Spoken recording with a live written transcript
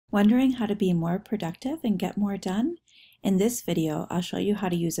Wondering how to be more productive and get more done? In this video, I'll show you how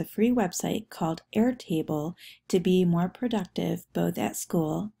to use a free website called Airtable to be more productive both at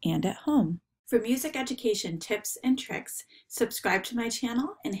school and at home. For music education tips and tricks, subscribe to my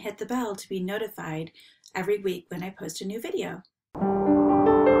channel and hit the bell to be notified every week when I post a new video.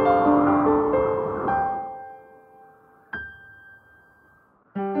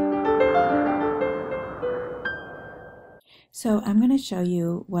 So I'm going to show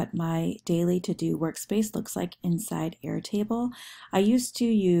you what my daily to-do workspace looks like inside Airtable. I used to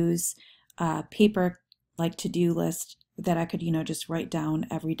use paper like to-do list that I could, just write down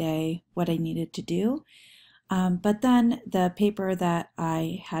every day what I needed to do. But then the paper that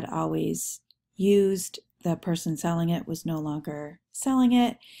I had always used, the person selling it was no longer selling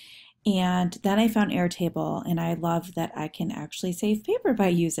it. And then I found Airtable, and I love that I can actually save paper by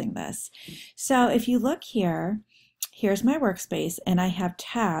using this. So if you look here, here's my workspace, and I have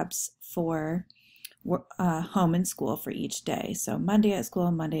tabs for home and school for each day. So Monday at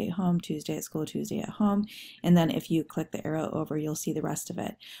school, Monday at home, Tuesday at school, Tuesday at home. And then if you click the arrow over, you'll see the rest of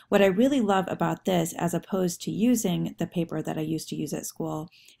it. What I really love about this, as opposed to using the paper that I used to use at school,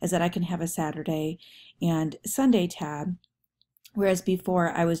 is that I can have a Saturday and Sunday tab. Whereas before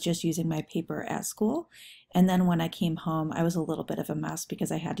I was just using my paper at school. And then when I came home, I was a little bit of a mess because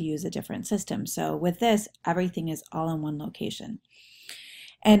I had to use a different system. So with this, everything is all in one location.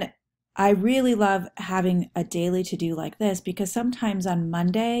 And I really love having a daily to-do like this because sometimes on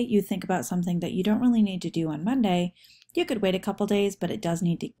Monday, you think about something that you don't really need to do on Monday. You could wait a couple days, but it does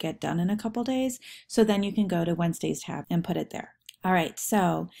need to get done in a couple days. So then you can go to Wednesday's tab and put it there. All right,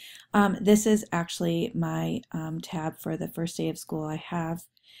 so this is actually my tab for the first day of school I have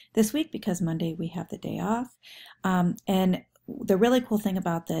this week because Monday we have the day off. And the really cool thing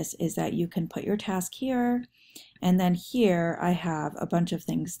about this is that you can put your task here, and then here I have a bunch of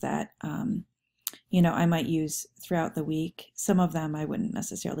things that I might use throughout the week. Some of them I wouldn't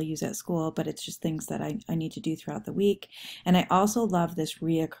necessarily use at school, but it's just things that I need to do throughout the week. And I also love this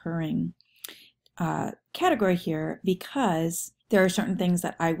reoccurring category here because there are certain things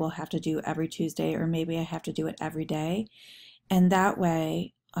that I will have to do every Tuesday, or maybe I have to do it every day. And that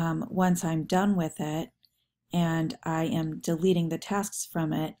way, once I'm done with it and I am deleting the tasks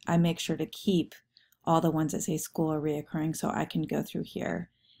from it, I make sure to keep all the ones that say school or reoccurring, so I can go through here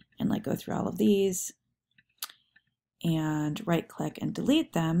and go through all of these and right click and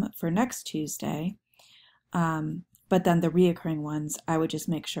delete them for next Tuesday. But then the reoccurring ones, I would just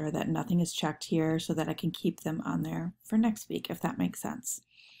make sure that nothing is checked here so that I can keep them on there for next week, if that makes sense.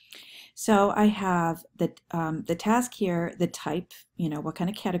 So I have the task here, the type, what kind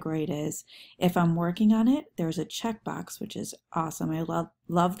of category it is. If I'm working on it, there's a checkbox, which is awesome. I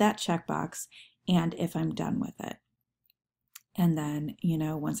love that checkbox, and if I'm done with it. And then,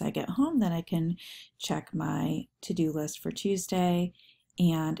 once I get home, then I can check my to-do list for Tuesday.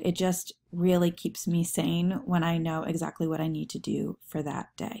 And it just really keeps me sane when I know exactly what I need to do for that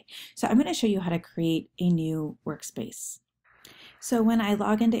day. So I'm going to show you how to create a new workspace. So when I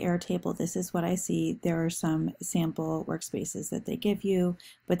log into Airtable, this is what I see. There are some sample workspaces that they give you,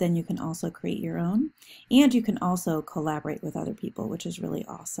 but then you can also create your own. And you can also collaborate with other people, which is really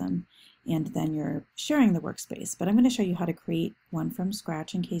awesome. And then you're sharing the workspace. But I'm going to show you how to create one from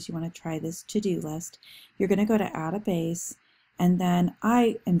scratch in case you want to try this to-do list. You're going to go to Add a Base. And then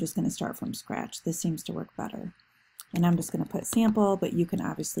I am just going to start from scratch. This seems to work better. And I'm just going to put sample, but you can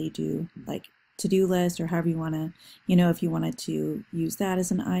obviously do to-do list or however you want to, if you wanted to use that as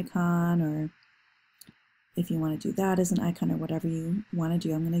an icon, or if you want to do that as an icon, or whatever you want to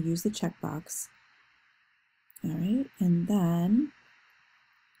do. I'm going to use the checkbox. All right, and then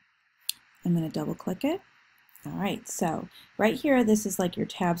I'm going to double click it. All right, so right here, this is like your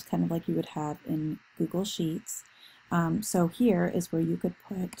tabs, kind of like you would have in Google Sheets. So here is where you could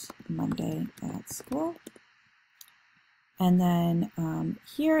put Monday at school. And then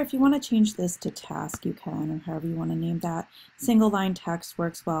here, if you want to change this to task, you can, or however you want to name that. Single line text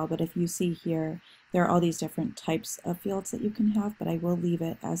works well, but if you see here, there are all these different types of fields that you can have, but I will leave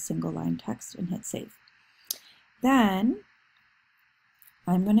it as single line text and hit save. Then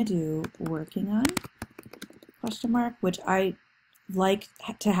I'm going to do working on question mark, which I like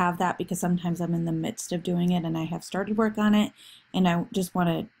to have that because sometimes I'm in the midst of doing it and I have started work on it, and I just want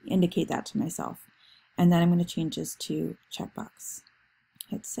to indicate that to myself. And then I'm going to change this to checkbox.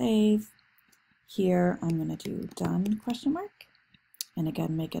 Hit save. Here I'm going to do done question mark, and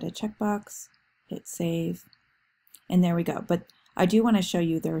again make it a checkbox. Hit save, and there we go. But I do want to show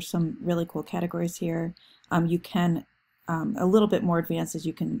you there are some really cool categories here. You can a little bit more advanced is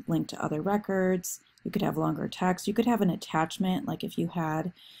you can link to other records. You could have longer text. You could have an attachment, like if you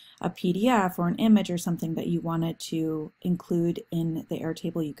had a PDF or an image or something that you wanted to include in the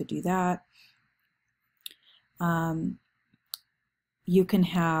Airtable, you could do that. You can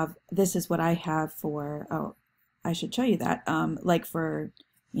have, this is what I have for, oh, I should show you that, like for,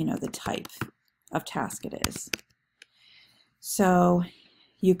 you know, the type of task it is. So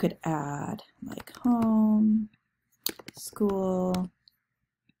you could add like home, school,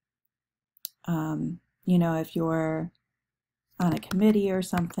 you know, if you're on a committee or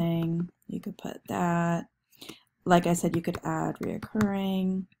something, you could put that. Like I said, you could add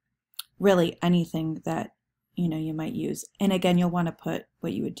reoccurring, really anything that, you know, you might use. And again, you'll want to put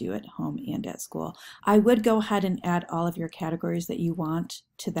what you would do at home and at school. I would go ahead and add all of your categories that you want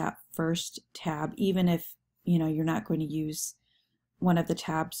to that first tab, even if, you know, you're not going to use one of the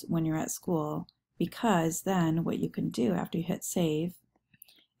tabs when you're at school, because then what you can do after you hit save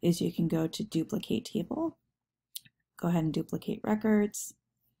is you can go to duplicate table, go ahead and duplicate records,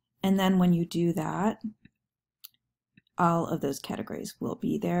 and then when you do that, all of those categories will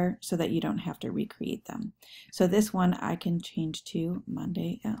be there so that you don't have to recreate them. So this one I can change to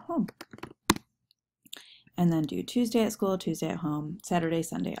Monday at home, and then do Tuesday at school, Tuesday at home, Saturday,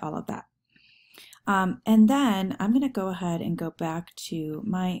 Sunday, all of that. And then I'm going to go ahead and go back to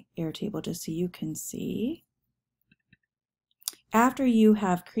my Airtable just so you can see. After you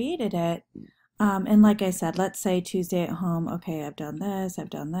have created it, and like I said, let's say Tuesday at home, okay, I've done this, I've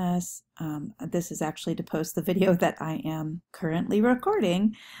done this. This is actually to post the video that I am currently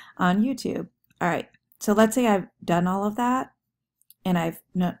recording on YouTube. All right, so let's say I've done all of that and I've,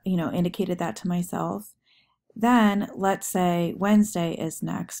 you know, indicated that to myself. Then let's say Wednesday is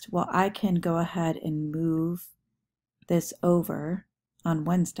next. Well, I can go ahead and move this over on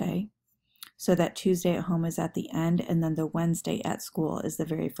Wednesday so that Tuesday at home is at the end and then the Wednesday at school is the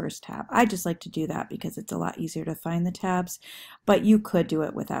very first tab. I just like to do that because it's a lot easier to find the tabs, but you could do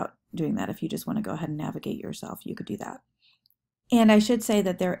it without doing that. If you just want to go ahead and navigate yourself, you could do that. And I should say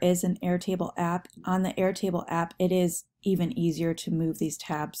that there is an Airtable app. On the Airtable app, it is even easier to move these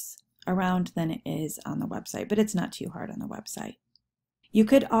tabs around than it is on the website, but it's not too hard on the website. You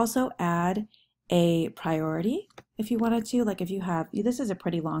could also add a priority if you wanted to, like if you have, this is a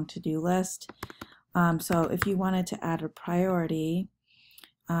pretty long to-do list, so if you wanted to add a priority,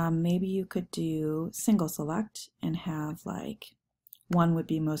 maybe you could do single select and have like 1 would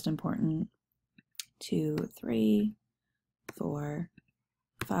be most important, 2, 3, 4,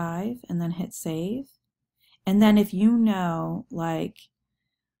 5, and then hit save. And then if you know, like,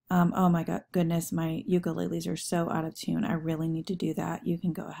 oh my goodness, my ukuleles are so out of tune, I really need to do that, you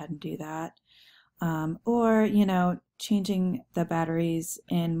can go ahead and do that. Or, you know, changing the batteries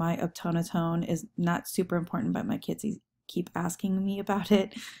in my Optonatone is not super important, but my kids keep asking me about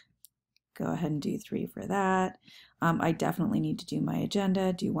it. Go ahead and do 3 for that. I definitely need to do my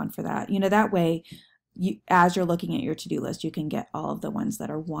agenda, do 1 for that. You know, that way, as you're looking at your to-do list, you can get all of the ones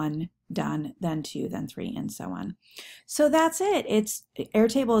that are 1 done, then 2, then 3, and so on. So that's it.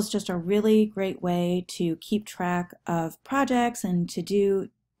 Airtable is just a really great way to keep track of projects and to-do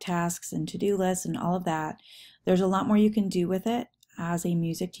tasks and to-do lists and all of that. There's a lot more you can do with it as a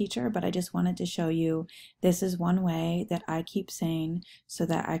music teacher, but I just wanted to show you this is one way that I keep sane so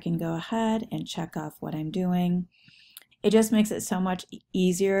that I can go ahead and check off what I'm doing. It just makes it so much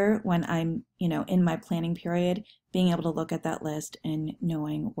easier when I'm, you know, in my planning period, being able to look at that list and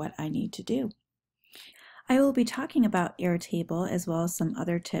knowing what I need to do. I will be talking about Airtable as well as some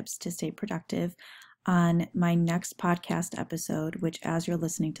other tips to stay productive on my next podcast episode, which as you're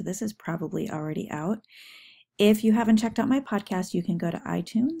listening to this is probably already out. If you haven't checked out my podcast, you can go to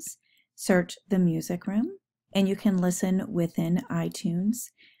iTunes, search The Music Room, and you can listen within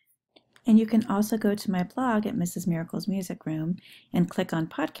iTunes. And you can also go to my blog at Mrs. Miracle's Music Room and click on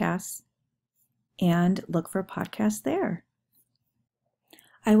podcasts and look for podcasts there.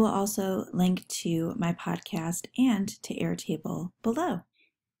 I will also link to my podcast and to Airtable below.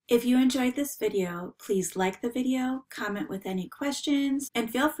 If you enjoyed this video, please like the video, comment with any questions, and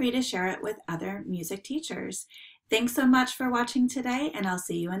feel free to share it with other music teachers. Thanks so much for watching today, and I'll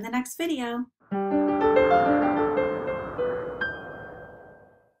see you in the next video.